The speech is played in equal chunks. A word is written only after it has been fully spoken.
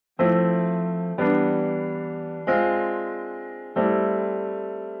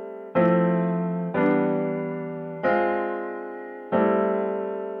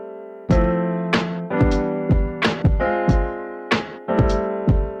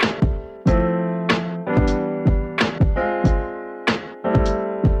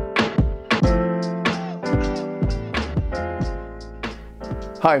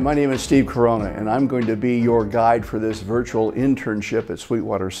Hi, my name is Steve Corona, and I'm going to be your guide for this virtual internship at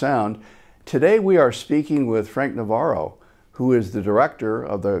Sweetwater Sound. Today we are speaking with Frank Navarro, who is the director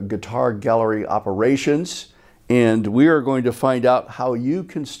of the Guitar Gallery Operations, and we are going to find out how you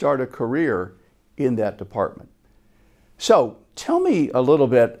can start a career in that department. So, tell me a little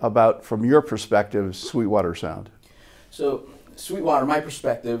bit about, from your perspective, Sweetwater Sound. So, Sweetwater, my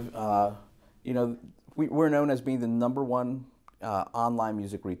perspective, we're known as being the #1 online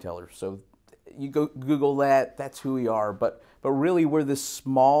music retailer. So you go Google that, that's who we are. But really we're this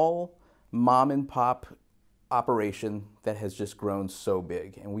small mom and pop operation that has just grown so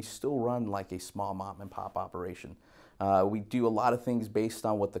big. And we still run like a small mom and pop operation. We do a lot of things based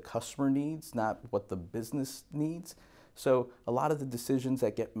on what the customer needs, not what the business needs. So a lot of the decisions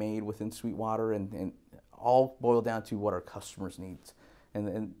that get made within Sweetwater and all boil down to what our customers needs.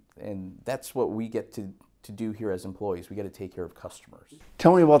 And that's what we get to do here as employees. We got to take care of customers.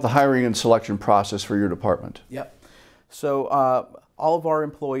 Tell me about the hiring and selection process for your department. Yep. So all of our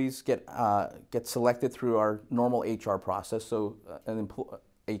employees get selected through our normal HR process. So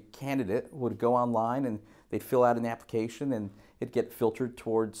a candidate would go online and they'd fill out an application and it'd get filtered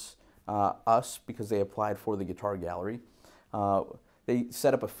towards us because they applied for the Guitar Gallery. They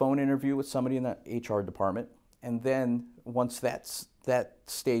set up a phone interview with somebody in the HR department, and then once that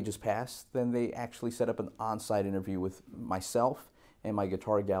stage is passed, then they actually set up an on-site interview with myself and my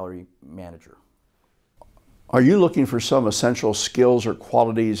Guitar Gallery manager. Are you looking for some essential skills or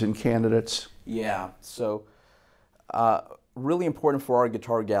qualities in candidates? Yeah, so really important for our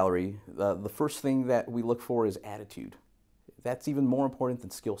Guitar Gallery, the first thing that we look for is attitude. That's even more important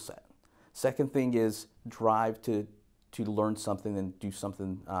than skill set. Second thing is drive to learn something and do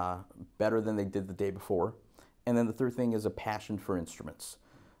something better than they did the day before. And then the third thing is a passion for instruments.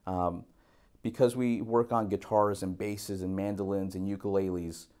 Because we work on guitars and basses and mandolins and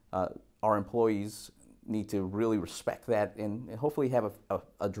ukuleles, our employees need to really respect that and hopefully have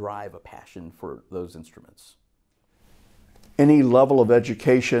a drive, a passion for those instruments. Any level of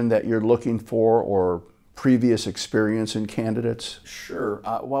education that you're looking for or previous experience in candidates? Sure.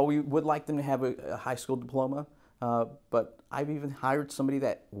 Well, we would like them to have a high school diploma, but I've even hired somebody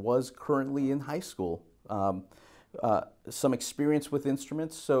that was currently in high school. Some experience with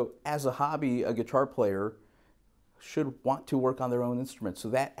instruments. So as a hobby, a guitar player should want to work on their own instruments. So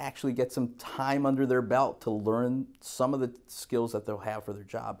that actually gets them time under their belt to learn some of the skills that they'll have for their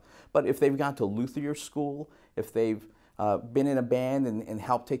job. But if they've gone to luthier school, if they've been in a band and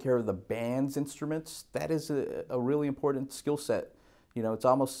helped take care of the band's instruments, that is a really important skill set. You know, it's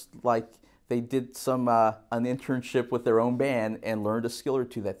almost like they did an internship with their own band and learned a skill or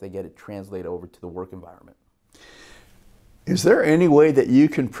two that they get it translated over to the work environment. Is there any way that you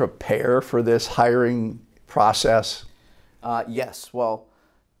can prepare for this hiring process? Yes. Well,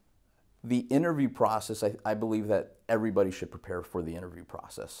 the interview process, I believe that everybody should prepare for the interview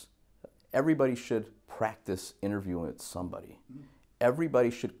process. Everybody should practice interviewing with somebody.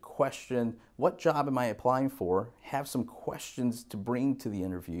 Everybody should question, what job am I applying for? Have some questions to bring to the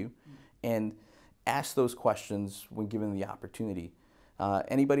interview and ask those questions when given the opportunity.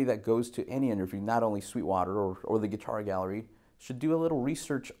 Anybody that goes to any interview, not only Sweetwater or the Guitar Gallery, should do a little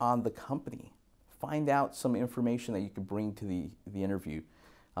research on the company. Find out some information that you could bring to the interview.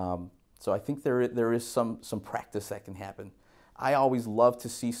 So I think there is some practice that can happen. I always love to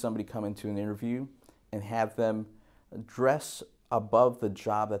see somebody come into an interview and have them dress above the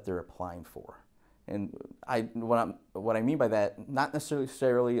job that they're applying for. And what I mean by that, not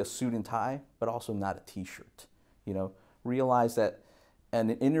necessarily a suit and tie, but also not a t-shirt. You know, realize that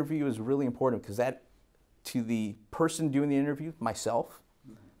an interview is really important because that, to the person doing the interview, myself,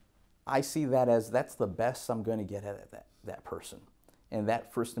 I see that as that's the best I'm going to get at that person. And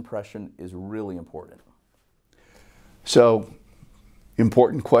that first impression is really important. So,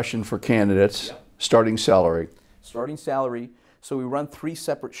 important question for candidates, yep. Starting salary. Starting salary. So we run 3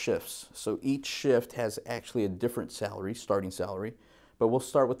 separate shifts. So each shift has actually a different salary, starting salary. But we'll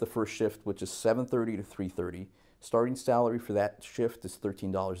start with the first shift, which is 7:30 to 3:30. Starting salary for that shift is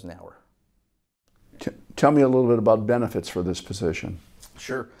 $13 an hour. Tell me a little bit about benefits for this position.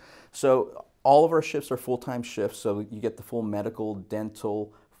 Sure. So all of our shifts are full-time shifts, so you get the full medical,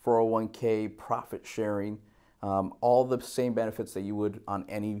 dental, 401k, profit sharing, all the same benefits that you would on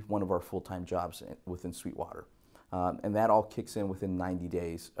any one of our full-time jobs within Sweetwater. And that all kicks in within 90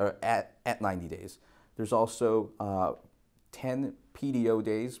 days, or at 90 days. There's also 10 PDO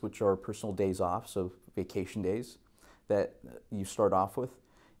days, which are personal days off, so vacation days that you start off with.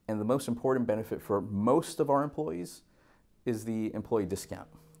 And the most important benefit for most of our employees is the employee discount,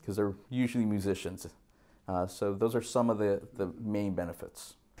 because they're usually musicians. So those are some of the main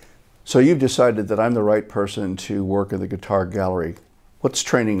benefits. So you've decided that I'm the right person to work in the guitar gallery. What's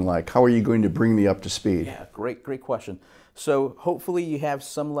training like? How are you going to bring me up to speed? Yeah, great question. So hopefully you have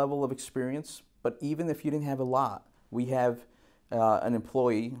some level of experience, but even if you didn't have a lot, we have an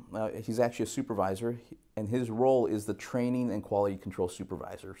employee, he's actually a supervisor, and his role is the training and quality control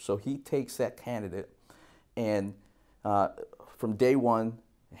supervisor. So he takes that candidate and from day one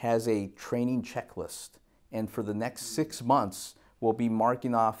has a training checklist, and for the next 6 months will be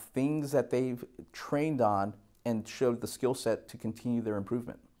marking off things that they've trained on and showed the skill set to continue their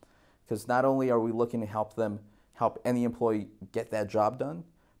improvement. Because not only are we looking to help any employee get that job done,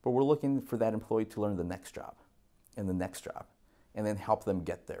 but we're looking for that employee to learn the next job and the next job, and then help them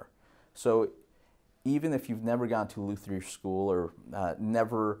get there. So even if you've never gone to luthier school or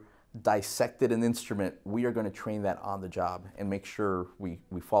never dissected an instrument, we are going to train that on the job and make sure we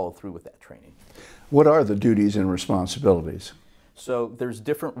follow through with that training. What are the duties and responsibilities? So there's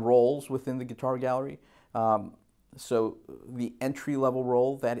different roles within the guitar gallery. So the entry-level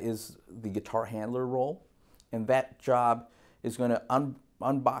role, that is the guitar handler role, and that job is going to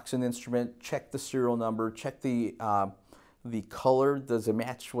unbox an instrument, check the serial number, check the color, does it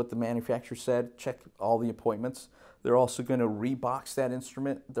match what the manufacturer said, check all the appointments. They're also going to rebox that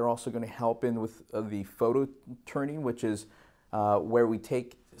instrument. They're also going to help in with the photo turning, which is where we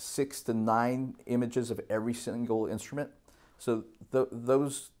take 6 to 9 images of every single instrument. So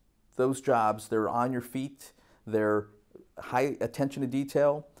those jobs, they're on your feet, they're high attention to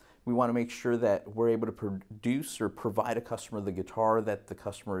detail. We want to make sure that we're able to produce or provide a customer the guitar that the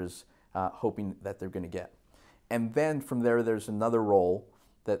customer is hoping that they're going to get. And then from there, there's another role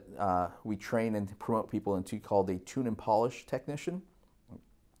that we train and promote people into called a tune and polish technician.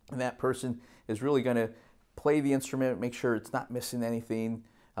 And that person is really going to play the instrument, make sure it's not missing anything,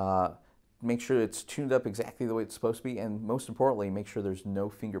 make sure it's tuned up exactly the way it's supposed to be, and most importantly, make sure there's no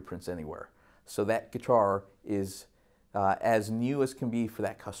fingerprints anywhere. So that guitar is as new as can be for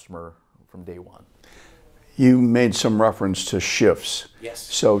that customer from day one. You made some reference to shifts. Yes.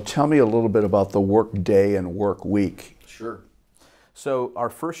 So tell me a little bit about the work day and work week. Sure. So our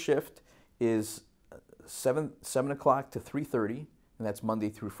first shift is 7 o'clock to 3:30, and that's Monday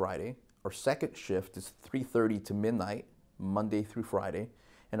through Friday. Our second shift is 3:30 to midnight, Monday through Friday.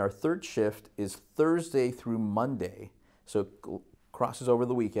 And our third shift is Thursday through Monday, so it crosses over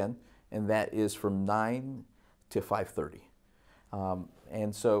the weekend, and that is from 9 to 5:30.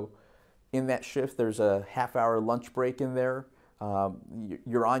 And so in that shift, there's a half-hour lunch break in there.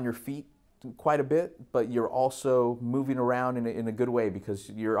 You're on your feet quite a bit, but you're also moving around in a good way, because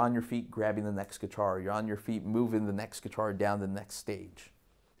you're on your feet grabbing the next guitar. You're on your feet moving the next guitar down the next stage.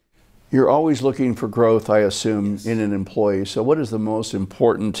 You're always looking for growth, I assume, yes, in an employee. So what is the most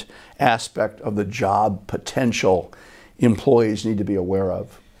important aspect of the job potential employees need to be aware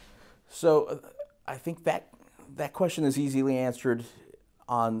of? So I think that question is easily answered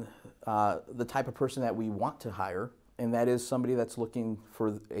on the type of person that we want to hire, and that is somebody that's looking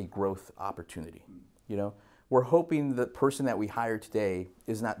for a growth opportunity. You know, we're hoping the person that we hire today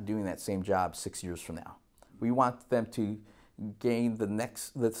is not doing that same job 6 years from now. We want them to gain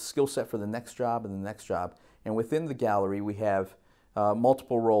the skill set for the next job and the next job. And within the gallery, we have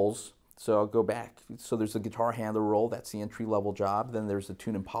multiple roles. So I'll go back. So there's the guitar handler role, that's the entry-level job. Then there's the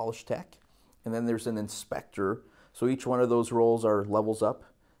tune and polish tech. And then there's an inspector. So each one of those roles are levels up.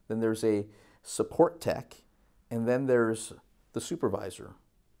 Then there's a support tech. And then there's the supervisor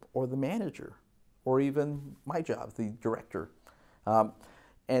or the manager, or even my job, the director.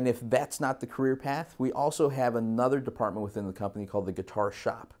 And if that's not the career path, we also have another department within the company called the guitar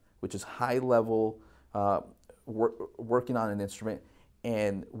shop, which is high level working on an instrument.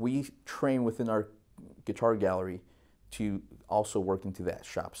 And we train within our guitar gallery to also work into that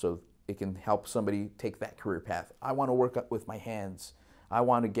shop, so it can help somebody take that career path. I want to work up with my hands. I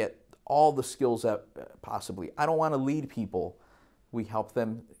want to get all the skills up possibly. I don't want to lead people. We help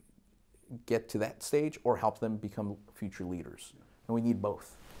them get to that stage or help them become future leaders. And we need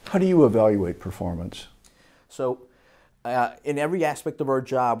both. How do you evaluate performance? So in every aspect of our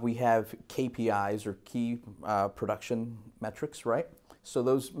job, we have KPIs, or key production metrics, right? So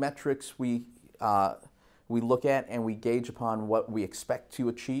those metrics we look at and we gauge upon what we expect to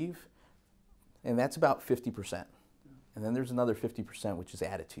achieve, and that's about 50%. And then there's another 50%, which is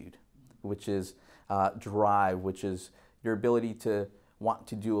attitude, which is drive, which is your ability to want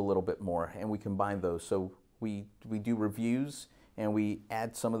to do a little bit more, and we combine those. So we do reviews, and we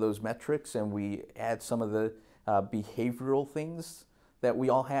add some of those metrics, and we add some of the behavioral things that we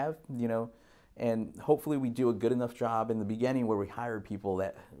all have. You know, And hopefully we do a good enough job in the beginning where we hire people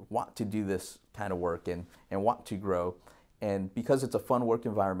that want to do this kind of work and want to grow. And because it's a fun work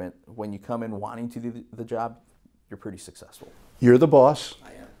environment, when you come in wanting to do the job, you're pretty successful. You're the boss.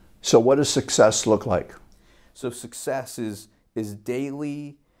 I am. So what does success look like? So success is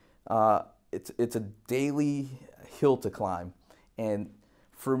daily, it's a daily hill to climb. And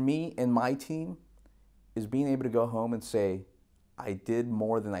for me and my team is being able to go home and say, I did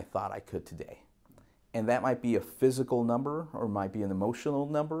more than I thought I could today. And that might be a physical number, or might be an emotional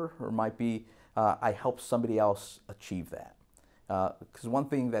number, or might be I helped somebody else achieve that. Because one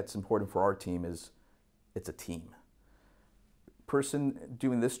thing that's important for our team is it's a team. Person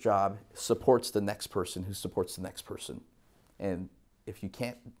doing this job supports the next person who supports the next person. And if you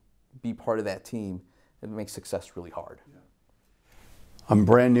can't be part of that team, it makes success really hard. I'm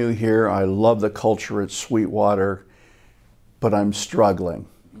brand new here. I love the culture at Sweetwater, but I'm struggling.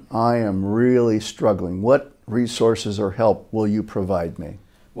 I am really struggling. What resources or help will you provide me?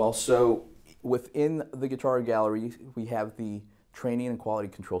 Well, so within the Guitar Gallery, we have the Training and Quality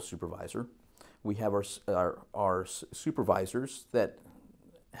Control Supervisor. We have our supervisors that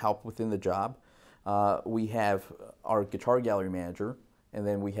help within the job. We have our Guitar Gallery manager, and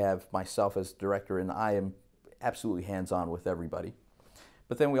then we have myself as director, and I am absolutely hands-on with everybody.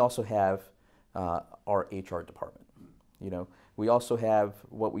 But then we also have our HR department. We also have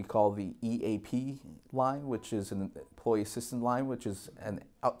what we call the EAP line, which is an employee assistant line, which is an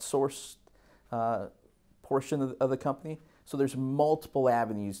outsourced portion of the company. So there's multiple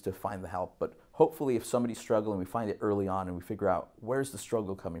avenues to find the help, but hopefully if somebody's struggling, we find it early on and we figure out where's the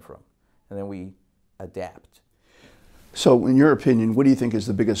struggle coming from, and then we adapt. So in your opinion, what do you think is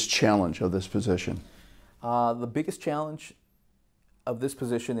the biggest challenge of this position? The biggest challenge of this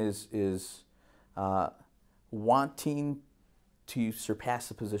position is wanting to surpass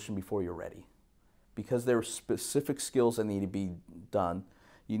the position before you're ready. Because there are specific skills that need to be done,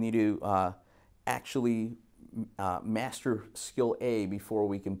 you need to actually master skill A before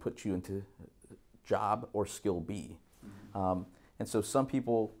we can put you into job or skill B. And so some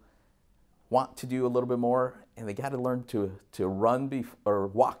people want to do a little bit more, and they got to learn to run or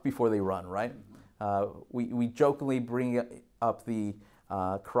walk before they run, right? We jokingly bring up the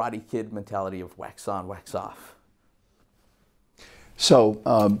Karate Kid mentality of wax on, wax off.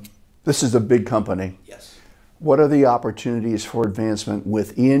 So this is a big company. Yes. What are the opportunities for advancement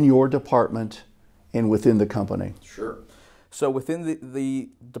within your department and within the company? Sure. So within the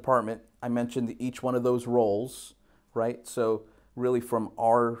department, I mentioned each one of those roles, right? So really from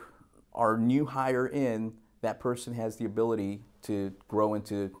our new hire in, that person has the ability to grow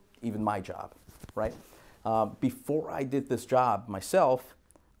into even my job, right? Before I did this job myself,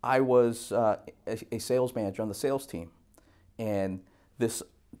 I was a sales manager on the sales team. And this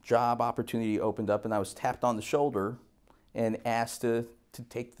job opportunity opened up, and I was tapped on the shoulder and asked to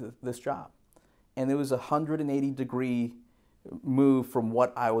take this job. And it was a 180-degree move from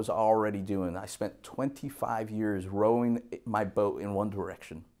what I was already doing. I spent 25 years rowing my boat in one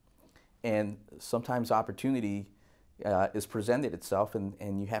direction. And sometimes opportunity is presented itself,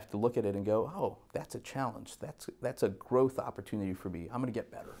 and you have to look at it and go, oh, that's a challenge. That's a growth opportunity for me. I'm going to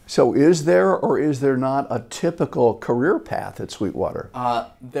get better. So is there or is there not a typical career path at Sweetwater?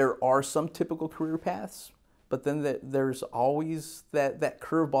 There are some typical career paths, but then there's always that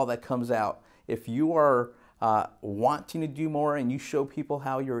curveball that comes out. If you are wanting to do more and you show people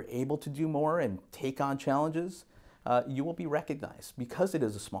how you're able to do more and take on challenges, you will be recognized. Because it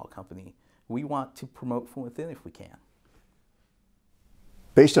is a small company, we want to promote from within if we can.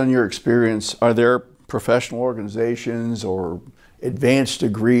 Based on your experience, are there professional organizations or advanced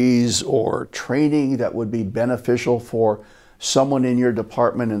degrees or training that would be beneficial for someone in your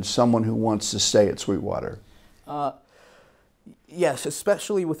department and someone who wants to stay at Sweetwater? Yes,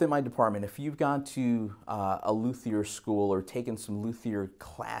 especially within my department. If you've gone to a luthier school or taken some luthier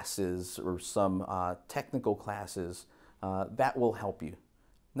classes or some technical classes, that will help you.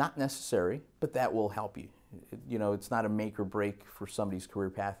 Not necessary, but that will help you. It's not a make or break for somebody's career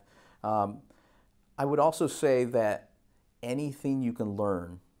path. I would also say that anything you can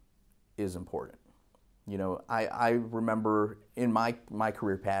learn is important. I remember in my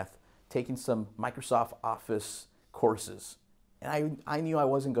career path taking some Microsoft Office courses, and I knew I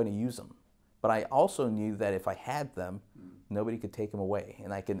wasn't going to use them, but I also knew that if I had them, nobody could take them away,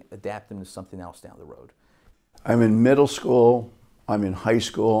 and I can adapt them to something else down the road. I'm in middle school. I'm in high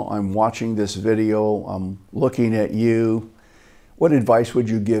school, I'm watching this video, I'm looking at you. What advice would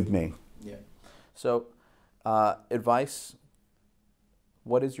you give me? Yeah. So, advice,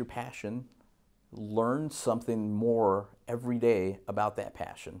 what is your passion? Learn something more every day about that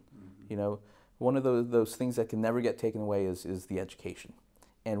passion. one of those things that can never get taken away is the education.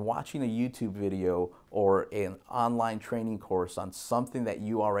 And watching a YouTube video or an online training course on something that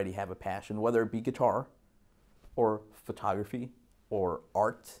you already have a passion, whether it be guitar or photography or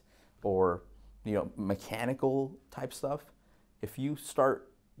art or mechanical type stuff, if you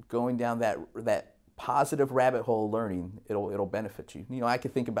start going down that positive rabbit hole of learning, it'll benefit you. I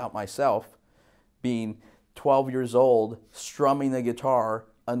could think about myself being 12 years old, strumming the guitar,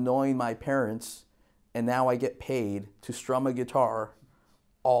 annoying my parents, and now I get paid to strum a guitar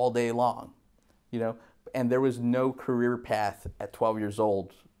all day long, and there was no career path at 12 years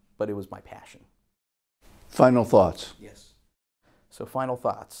old, but it was my passion. Final thoughts. Yes. So final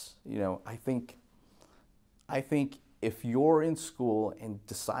thoughts, I think if you're in school and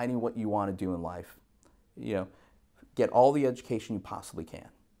deciding what you want to do in life, get all the education you possibly can.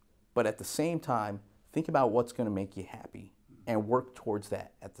 But at the same time, think about what's going to make you happy and work towards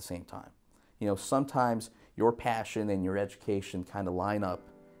that at the same time. Sometimes your passion and your education kind of line up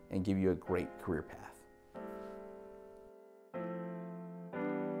and give you a great career path.